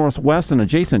Pacific Northwest and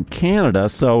adjacent Canada.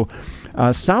 So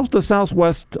south to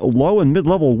southwest low and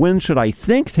mid-level winds should, I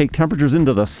think, take temperatures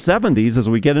into the 70s as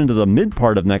we get into the mid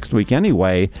part of next week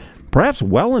anyway. Perhaps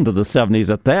well into the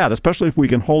 70s at that, especially if we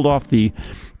can hold off the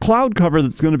cloud cover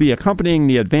that's going to be accompanying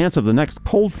the advance of the next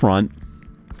cold front.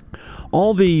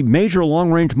 All the major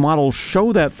long-range models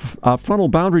show that frontal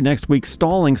boundary next week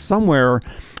stalling somewhere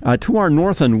to our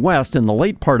north and west in the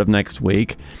late part of next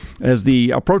week as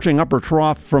the approaching upper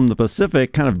trough from the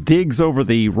Pacific kind of digs over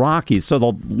the Rockies. So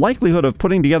the likelihood of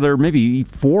putting together maybe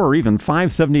 4 or even 5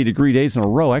 70-degree days in a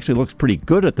row actually looks pretty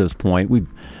good at this point. We've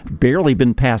barely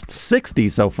been past 60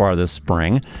 so far this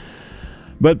spring.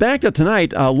 But back to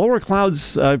tonight, lower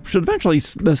clouds should eventually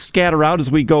scatter out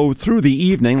as we go through the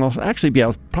evening. There'll actually be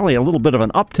probably a little bit of an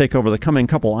uptick over the coming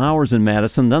couple hours in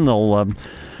Madison. Then they'll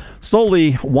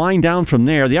slowly wind down from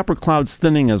there. The upper clouds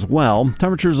thinning as well.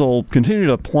 Temperatures will continue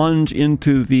to plunge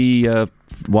into the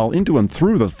into and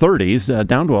through the 30s,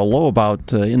 down to a low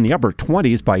about in the upper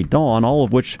 20s by dawn, all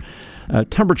of which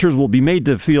temperatures will be made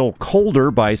to feel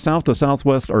colder by south to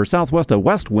southwest or southwest to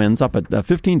west winds up at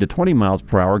 15 to 20 miles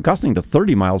per hour, gusting to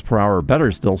 30 miles per hour or better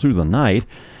still through the night.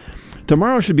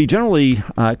 Tomorrow should be generally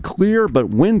clear but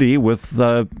windy with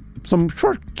some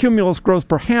short cumulus growth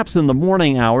perhaps in the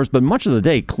morning hours, but much of the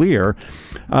day clear,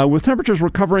 with temperatures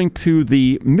recovering to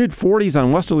the mid-40s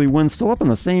on westerly winds, still up in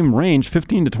the same range,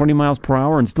 15 to 20 miles per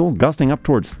hour, and still gusting up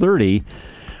towards 30.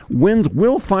 Winds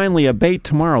will finally abate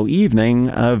tomorrow evening,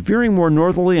 veering more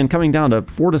northerly and coming down to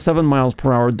 4 to 7 miles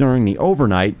per hour during the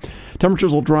overnight.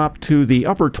 Temperatures will drop to the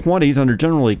upper 20s under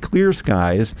generally clear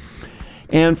skies.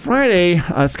 And Friday,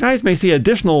 skies may see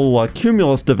additional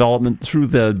cumulus development through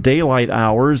the daylight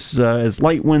hours as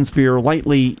light winds veer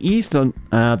lightly east and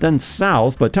then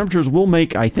south, but temperatures will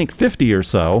make, I think, 50 or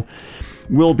so.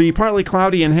 Will be partly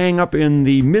cloudy and hang up in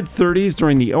the mid-30s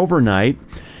during the overnight.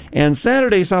 And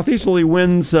Saturday, southeasterly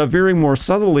winds veering more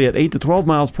southerly at 8 to 12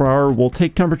 miles per hour will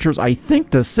take temperatures, I think,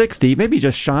 to 60, maybe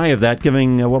just shy of that,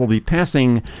 giving what will be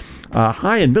passing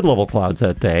high and mid-level clouds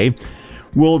that day.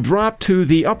 We'll drop to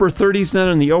the upper 30s then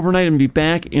in the overnight and be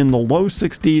back in the low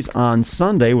 60s on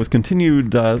Sunday with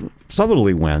continued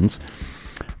southerly winds.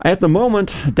 At the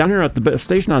moment, down here at the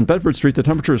station on Bedford Street, the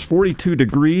temperature is 42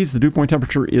 degrees. The dew point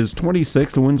temperature is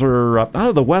 26. The winds are out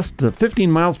of the west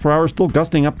 15 miles per hour, still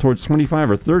gusting up towards 25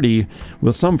 or 30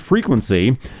 with some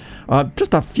frequency.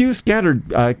 Just a few scattered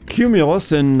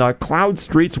cumulus in cloud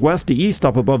streets west to east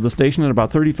up above the station at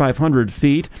about 3,500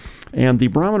 feet. And the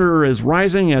barometer is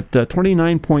rising at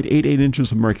 29.88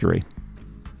 inches of mercury.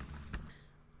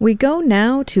 We go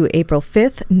now to April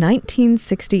 5th,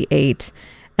 1968.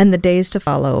 And the days to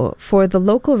follow for the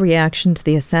local reaction to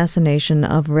the assassination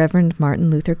of Reverend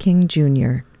Martin Luther King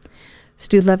Jr.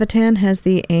 Stu Levitan has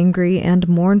the angry and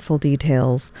mournful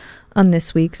details on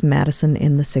this week's Madison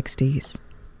in the 60s.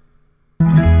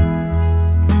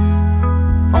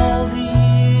 All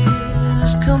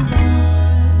these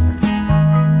combined,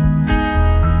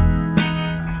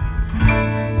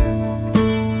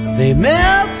 they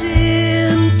melt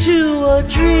into a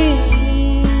dream.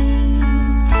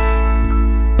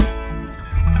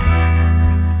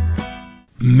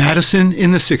 Madison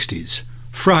in the 60s,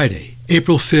 Friday,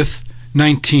 April 5th,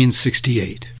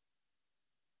 1968.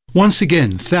 Once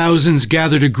again, thousands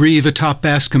gather to grieve atop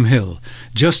Bascom Hill,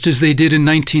 just as they did in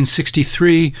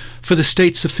 1963 for the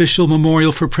state's official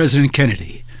memorial for President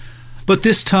Kennedy. But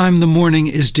this time the mourning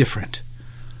is different.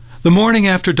 The morning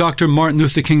after Dr. Martin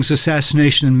Luther King's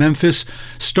assassination in Memphis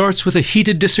starts with a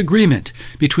heated disagreement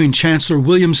between Chancellor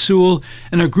William Sewell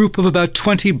and a group of about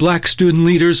 20 black student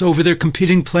leaders over their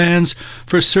competing plans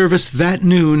for service that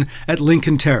noon at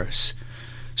Lincoln Terrace.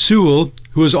 Sewell,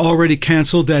 who has already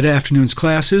canceled that afternoon's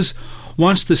classes,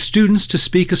 wants the students to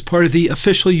speak as part of the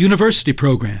official university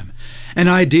program, an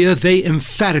idea they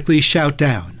emphatically shout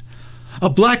down. A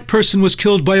black person was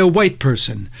killed by a white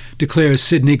person, declares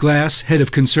Sidney Glass, head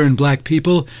of Concerned Black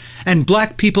People, and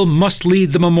black people must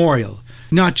lead the memorial,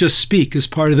 not just speak as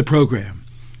part of the program.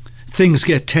 Things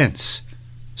get tense.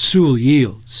 Sewell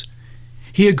yields.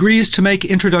 He agrees to make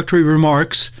introductory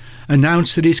remarks,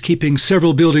 announce that he's keeping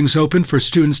several buildings open for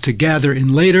students to gather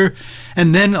in later,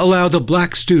 and then allow the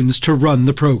black students to run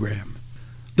the program.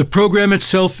 The program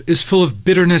itself is full of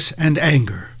bitterness and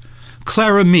anger.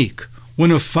 Clara Meek,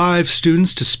 one of 5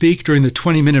 students to speak during the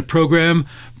 20-minute program,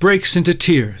 breaks into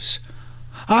tears.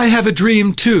 "I have a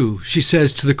dream, too," she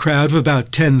says to the crowd of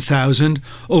about 10,000,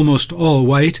 almost all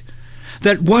white,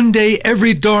 "that one day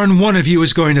every darn one of you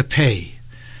is going to pay."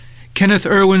 Kenneth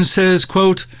Irwin says,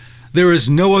 quote, "There is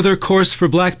no other course for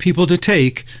black people to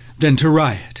take than to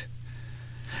riot."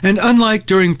 And unlike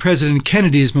during President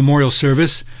Kennedy's memorial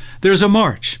service, there's a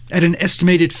march at an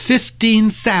estimated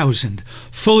 15,000,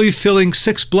 fully filling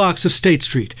 6 blocks of State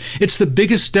Street. It's the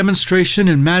biggest demonstration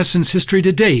in Madison's history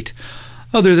to date,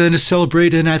 other than to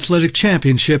celebrate an athletic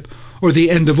championship or the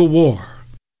end of a war.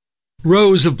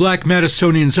 Rows of black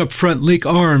Madisonians up front link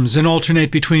arms and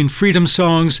alternate between freedom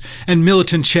songs and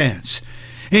militant chants.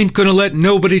 "Ain't gonna let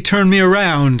nobody turn me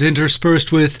around,"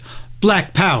 interspersed with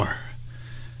 "Black Power."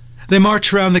 They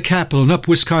march around the Capitol and up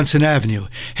Wisconsin Avenue,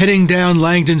 heading down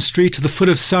Langdon Street to the foot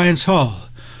of Science Hall,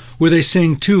 where they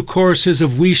sing 2 choruses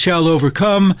of "We Shall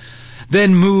Overcome,"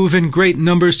 then move in great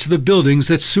numbers to the buildings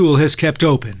that Sewell has kept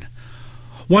open.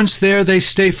 Once there, they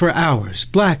stay for hours,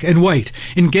 black and white,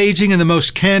 engaging in the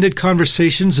most candid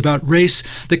conversations about race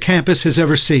the campus has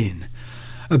ever seen.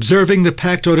 Observing the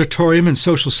packed auditorium and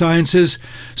social sciences,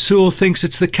 Sewell thinks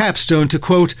it's the capstone to,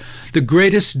 quote, "the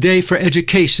greatest day for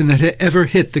education that had ever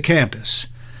hit the campus."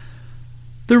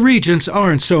 The regents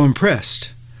aren't so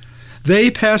impressed.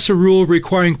 They pass a rule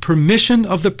requiring permission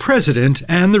of the president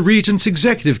and the regents'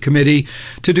 executive committee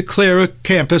to declare a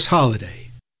campus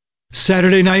holiday.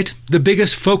 Saturday night, the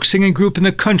biggest folk singing group in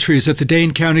the country is at the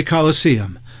Dane County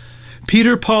Coliseum.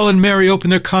 Peter, Paul, and Mary open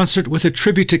their concert with a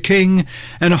tribute to King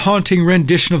and a haunting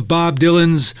rendition of Bob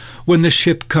Dylan's "When the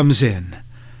Ship Comes In."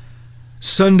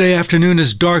 Sunday afternoon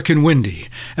is dark and windy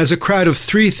as a crowd of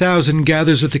 3,000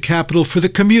 gathers at the Capitol for the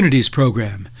Communities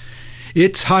program.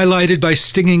 It's highlighted by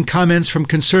stinging comments from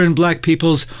Concerned Black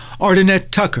People's Ardenette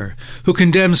Tucker, who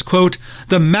condemns, quote,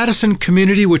 "the Madison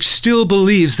community which still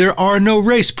believes there are no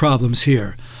race problems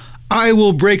here. I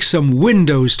will break some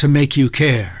windows to make you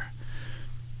care."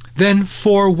 Then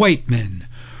 4 white men,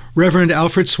 Reverend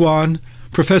Alfred Swan,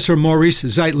 Professor Maurice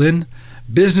Zeitlin,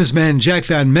 businessman Jack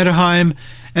Van Metterheim,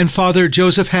 and Father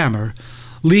Joseph Hammer,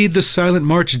 lead the silent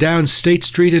march down State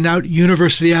Street and out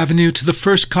University Avenue to the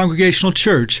First Congregational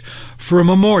Church for a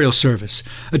memorial service,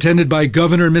 attended by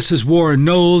Governor and Mrs. Warren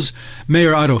Knowles,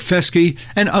 Mayor Otto Fesky,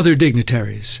 and other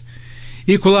dignitaries.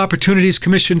 Equal Opportunities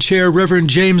Commission Chair Reverend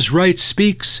James Wright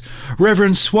speaks.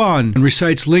 Reverend Swan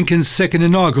recites Lincoln's second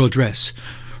inaugural address.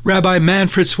 Rabbi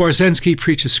Manfred Swarzensky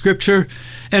preaches scripture,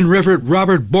 and Reverend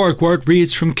Robert Borgwart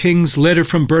reads from King's letter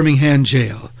from Birmingham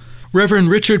jail. Reverend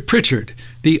Richard Pritchard,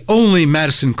 the only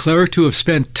Madison cleric to have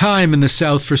spent time in the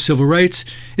South for civil rights,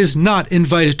 is not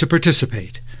invited to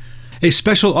participate. A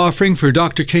special offering for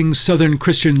Dr. King's Southern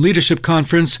Christian Leadership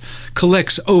Conference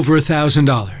collects over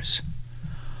 $1,000.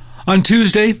 On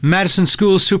Tuesday, Madison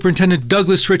Schools Superintendent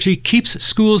Douglas Ritchie keeps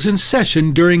schools in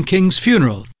session during King's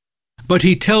funeral. But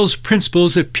he tells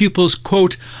principals that pupils,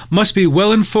 quote, "must be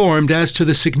well informed as to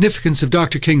the significance of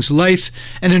Dr. King's life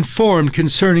and informed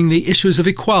concerning the issues of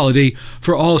equality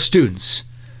for all students."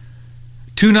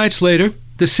 2 nights later,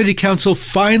 the City Council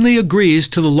finally agrees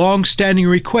to the long-standing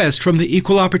request from the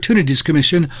Equal Opportunities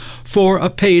Commission for a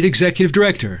paid executive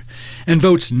director and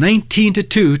votes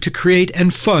 19-2 to create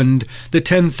and fund the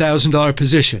 $10,000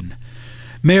 position.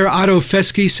 Mayor Otto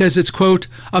Fesky says it's, quote,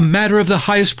 "a matter of the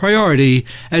highest priority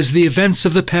as the events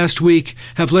of the past week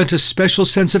have lent a special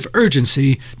sense of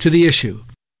urgency to the issue."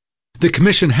 The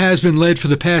commission has been led for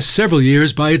the past several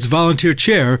years by its volunteer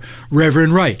chair,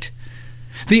 Reverend Wright.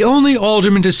 The only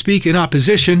alderman to speak in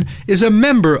opposition is a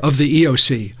member of the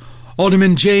EOC,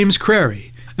 Alderman James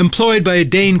Crary, employed by a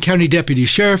Dane County deputy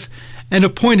sheriff and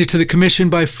appointed to the commission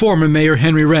by former Mayor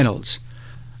Henry Reynolds.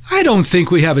 I don't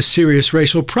think we have a serious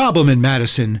racial problem in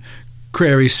Madison,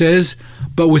 Crary says,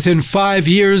 but within 5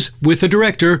 years, with a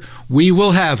director, we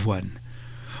will have one.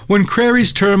 When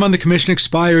Crary's term on the commission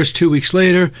expires 2 weeks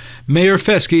later, Mayor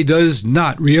Feske does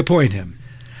not reappoint him.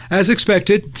 As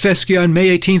expected, Feske on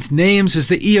May 18th names as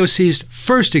the EOC's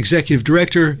first executive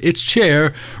director its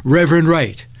chair, Reverend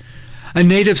Wright. A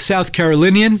native South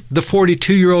Carolinian, the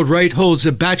 42-year-old Wright holds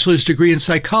a bachelor's degree in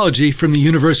psychology from the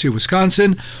University of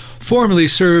Wisconsin, formerly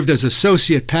served as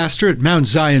associate pastor at Mount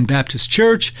Zion Baptist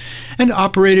Church, and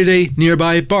operated a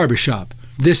nearby barbershop.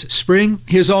 This spring,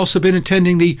 he has also been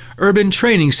attending the Urban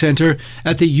Training Center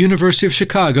at the University of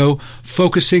Chicago,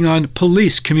 focusing on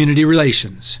police community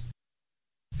relations.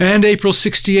 And April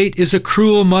 68 is a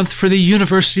cruel month for the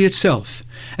university itself,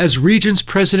 as Regents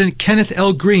President Kenneth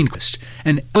L. Greenquist,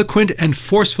 an eloquent and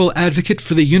forceful advocate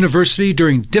for the university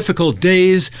during difficult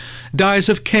days, dies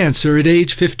of cancer at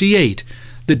age 58,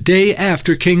 the day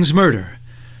after King's murder,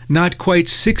 not quite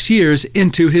 6 years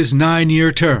into his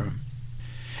 9-year term.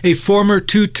 A former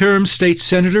 2-term state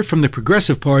senator from the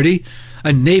Progressive Party,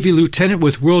 a Navy lieutenant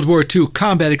with World War II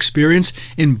combat experience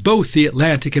in both the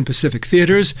Atlantic and Pacific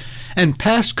theaters, and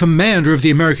past commander of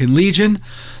the American Legion,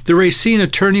 the Racine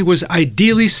attorney was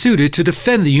ideally suited to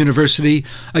defend the university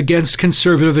against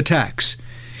conservative attacks.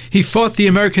 He fought the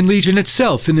American Legion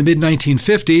itself in the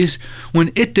mid-1950s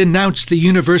when it denounced the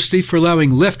university for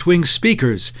allowing left-wing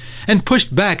speakers and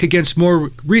pushed back against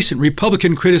more recent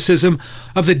Republican criticism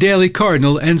of the Daily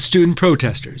Cardinal and student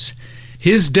protesters.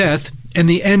 His death and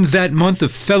the end that month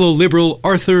of fellow liberal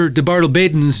Arthur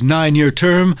DeBartle-Baden's 9-year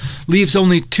term leaves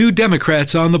only 2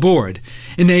 Democrats on the board,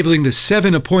 enabling the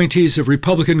 7 appointees of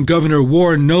Republican Governor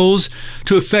Warren Knowles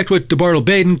to effect what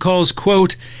DeBartle-Baden calls,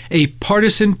 quote, a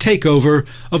partisan takeover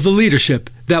of the leadership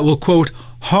that will, quote,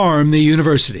 harm the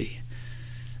university.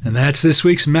 And that's this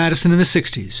week's Madison in the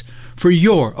 60s. For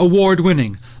your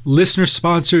award-winning,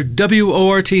 listener-sponsored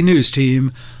WORT News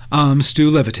Team, I'm Stu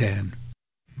Levitan.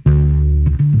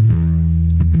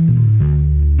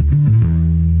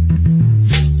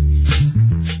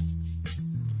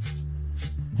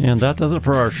 And that does it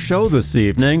for our show this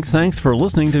evening. Thanks for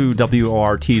listening to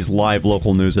WORT's live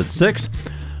local news at 6.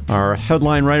 Our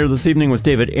headline writer this evening was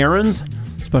David Ahrens.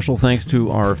 Special thanks to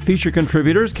our feature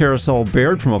contributors, Carousel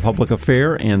Baird from A Public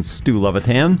Affair and Stu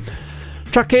Levitan.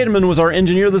 Chuck Kademan was our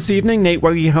engineer this evening. Nate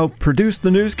Wegge helped produce the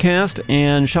newscast,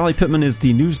 and Shelly Pittman is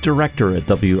the news director at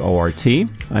WORT.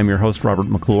 I'm your host, Robert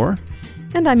McClure.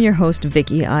 And I'm your host,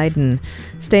 Vicki Iden.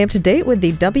 Stay up to date with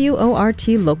the WORT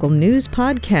Local News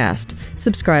Podcast.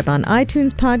 Subscribe on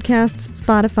iTunes Podcasts,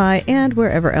 Spotify, and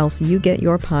wherever else you get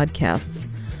your podcasts.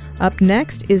 Up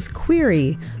next is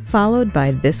Query, followed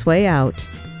by This Way Out.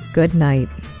 Good night.